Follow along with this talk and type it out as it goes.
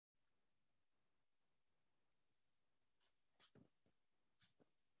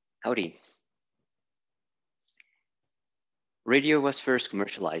Howdy. Radio was first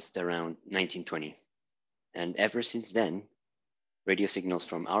commercialized around 1920, and ever since then, radio signals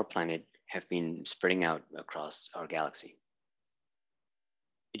from our planet have been spreading out across our galaxy.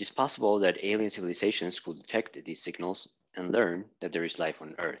 It is possible that alien civilizations could detect these signals and learn that there is life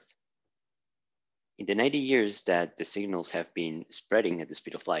on Earth. In the 90 years that the signals have been spreading at the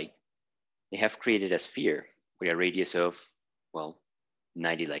speed of light, they have created a sphere with a radius of, well,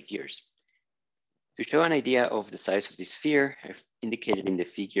 90 light years. To show an idea of the size of this sphere, I've indicated in the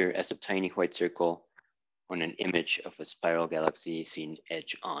figure as a tiny white circle on an image of a spiral galaxy seen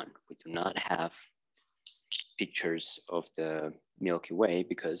edge on. We do not have pictures of the Milky Way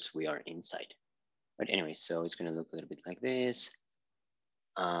because we are inside. But anyway, so it's gonna look a little bit like this.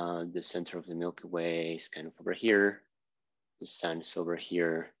 The center of the Milky Way is kind of over here. The sun is over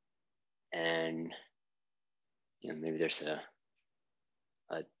here. And maybe there's a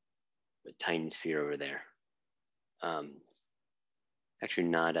tiny sphere over there. Actually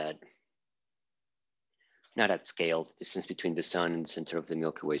not at scale. The distance between the sun and the center of the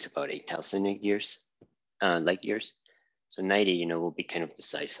Milky Way is about 8,000 light years. So 90, will be kind of the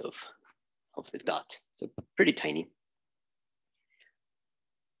size of the dot. So pretty tiny.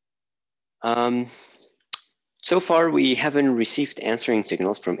 So far, we haven't received answering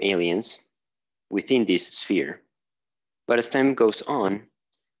signals from aliens within this sphere. But as time goes on,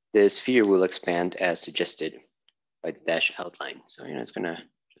 the sphere will expand as suggested by the dash outline. So it's gonna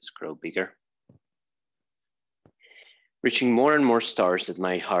just grow bigger, reaching more and more stars that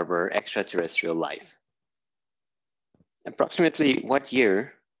might harbor extraterrestrial life. Approximately what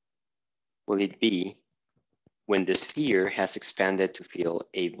year will it be when the sphere has expanded to fill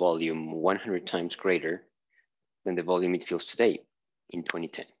a volume 100 times greater than the volume it fills today in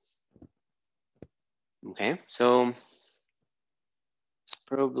 2010? Okay, so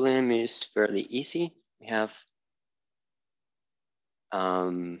problem is fairly easy. We have,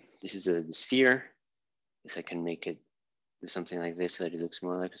 this is the sphere. I guess I can make it do something like this so that it looks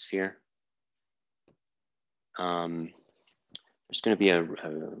more like a sphere. There's gonna be a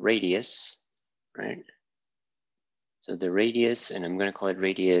radius, right? So the radius, and I'm gonna call it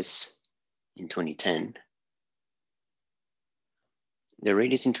radius in 2010. The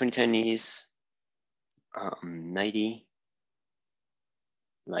radius in 2010 is 90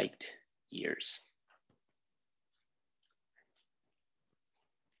 light years.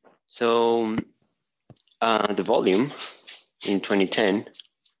 So the volume in 2010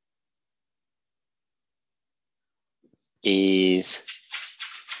 is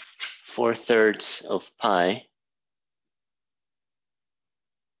 4/3 of pi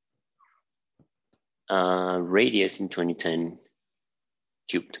radius in 2010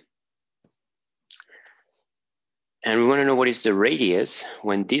 cubed. And we want to know what is the radius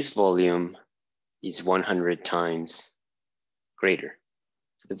when this volume is 100 times greater.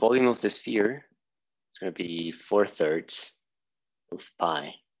 So the volume of the sphere is going to be 4/3 of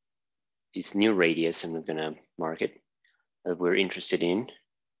pi. This new radius, I'm not going to mark it, that we're interested in,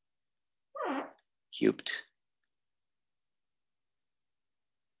 cubed.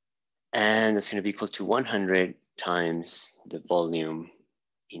 And that's going to be equal to 100 times the volume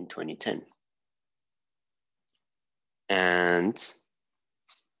in 2010. And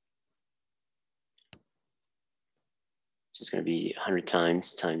it's going to be 100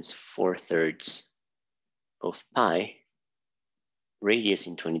 times 4/3 of pi radius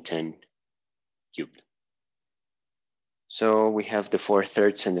in 2010 cubed. So we have the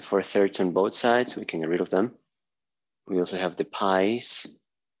 4/3 and the 4/3 on both sides. We can get rid of them. We also have the pi's.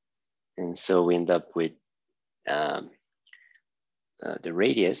 And so we end up with the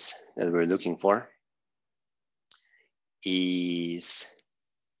radius that we're looking for is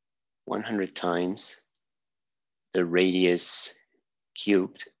 100 times the radius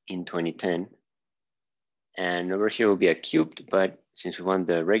cubed in 2010. And over here will be a cubed, but since we want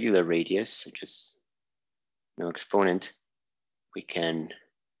the regular radius, such as no exponent, we can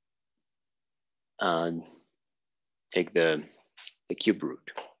take the cube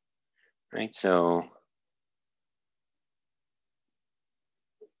root, right? So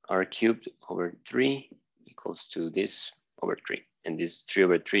r cubed over 3 equals to this over 3. And this 3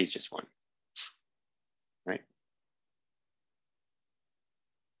 over 3 is just 1, right?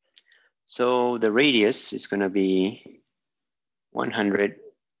 So the radius is going to be 100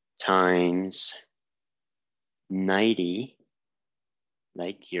 times 90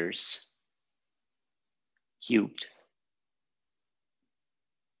 light years cubed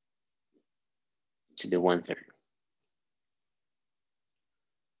to the 1/3.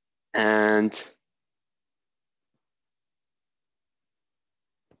 And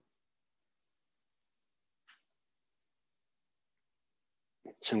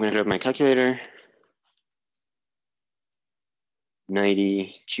So I'm going to grab my calculator.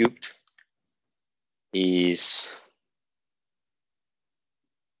 90 cubed is,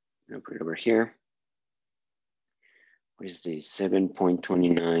 I'm going to put it over here. What is this?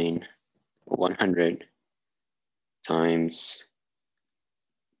 7.29 100 times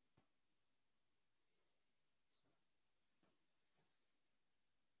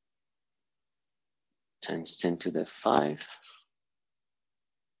times 10 to the 5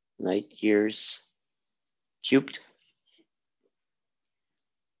 light years cubed.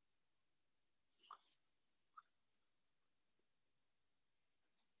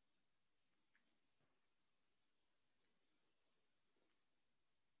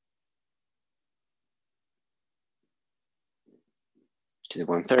 To the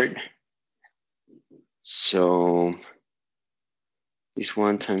 1/3. So this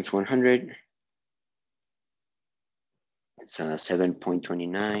one times 100, it's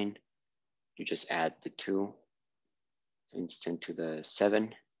 7.29. You just add the 2 times 10 to the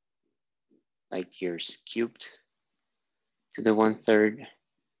 7 light years cubed to the 1/3.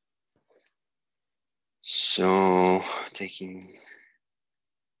 So taking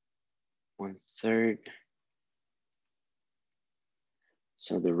 1/3.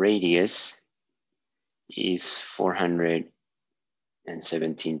 So the radius is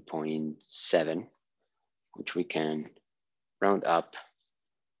 417.7, which we can round up.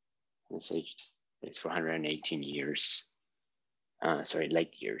 Let's say it's 418 years.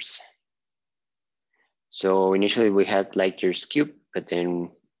 Light years. So initially we had light years cubed, but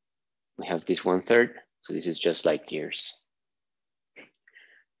then we have this 1/3. So this is just light years.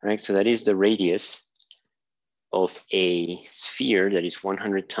 All right, so that is the radius of a sphere that is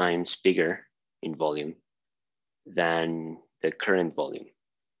 100 times bigger in volume than the current volume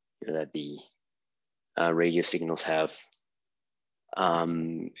that the radio signals have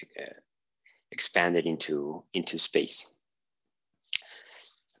expanded into space.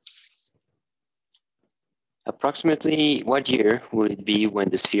 Approximately what year will it be when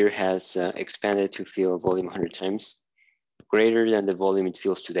the sphere has expanded to fill volume 100 times greater than the volume it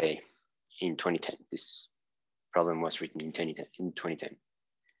fills today in 2010? This problem was written in 2010.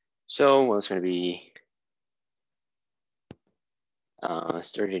 So, well, it's going to be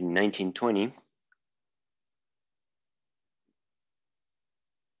started in 1920.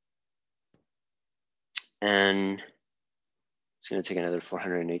 And it's going to take another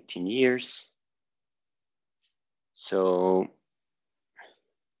 418 years. So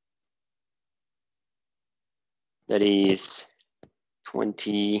that is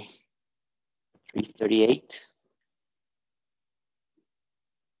 2338.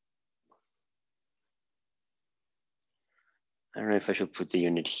 I don't know if I should put the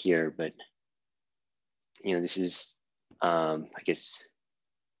unit here, but this is, I guess,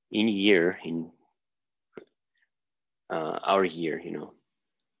 in year, in our year,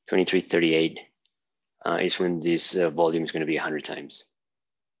 2338 is when this volume is going to be 100 times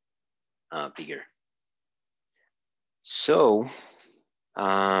bigger. So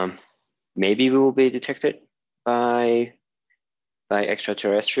maybe we will be detected by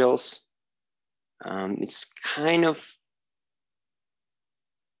extraterrestrials. It's kind of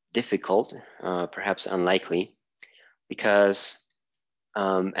difficult, perhaps unlikely, because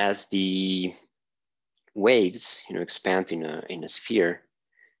as the waves, expand in a sphere,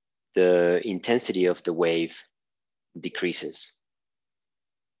 the intensity of the wave decreases.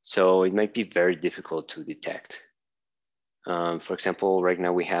 So it might be very difficult to detect. For example, right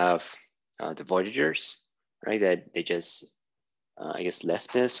now we have the Voyagers, right? That they just, I guess,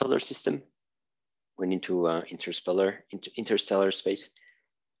 left the solar system, went into interstellar space,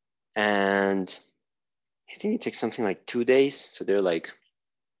 and I think it takes something like 2 days. So they're like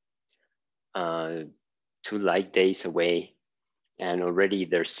 2 light days away, and already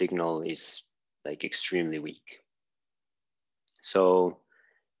their signal is like extremely weak. So,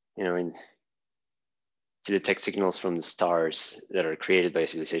 to detect signals from the stars that are created by a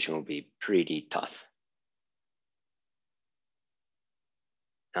civilization will be pretty tough.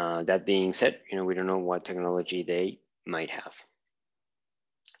 That being said, we don't know what technology they might have.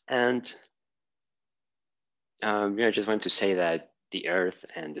 And I just want to say that the Earth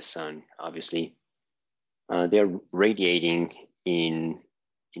and the Sun, obviously, they're radiating in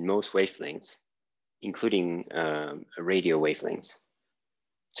most wavelengths, including radio wavelengths.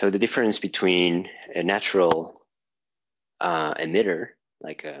 So the difference between a natural emitter,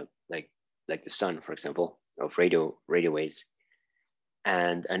 like the sun, for example, of radio waves,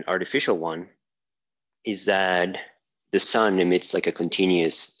 and an artificial one, is that the sun emits like a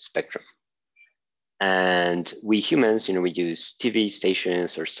continuous spectrum, And we humans, we use TV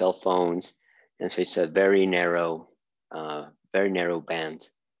stations or cell phones, and so it's a very narrow band.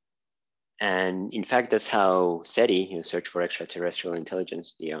 And in fact, that's how SETI, Search for Extraterrestrial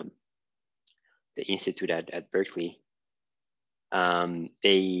Intelligence, the institute at Berkeley,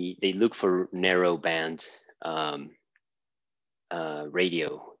 they look for narrow band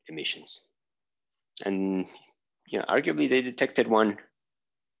radio emissions, and arguably they detected one.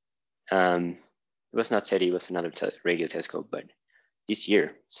 It was not SETI, it was another radio telescope, but this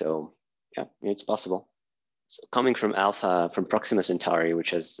year. So yeah, it's possible. So coming from Proxima Centauri,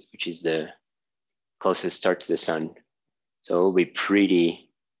 which is the closest star to the sun, so it'll be pretty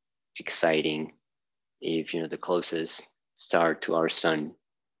exciting if the closest star to our sun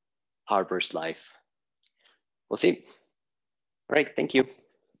harbors life. We'll see. All right, thank you.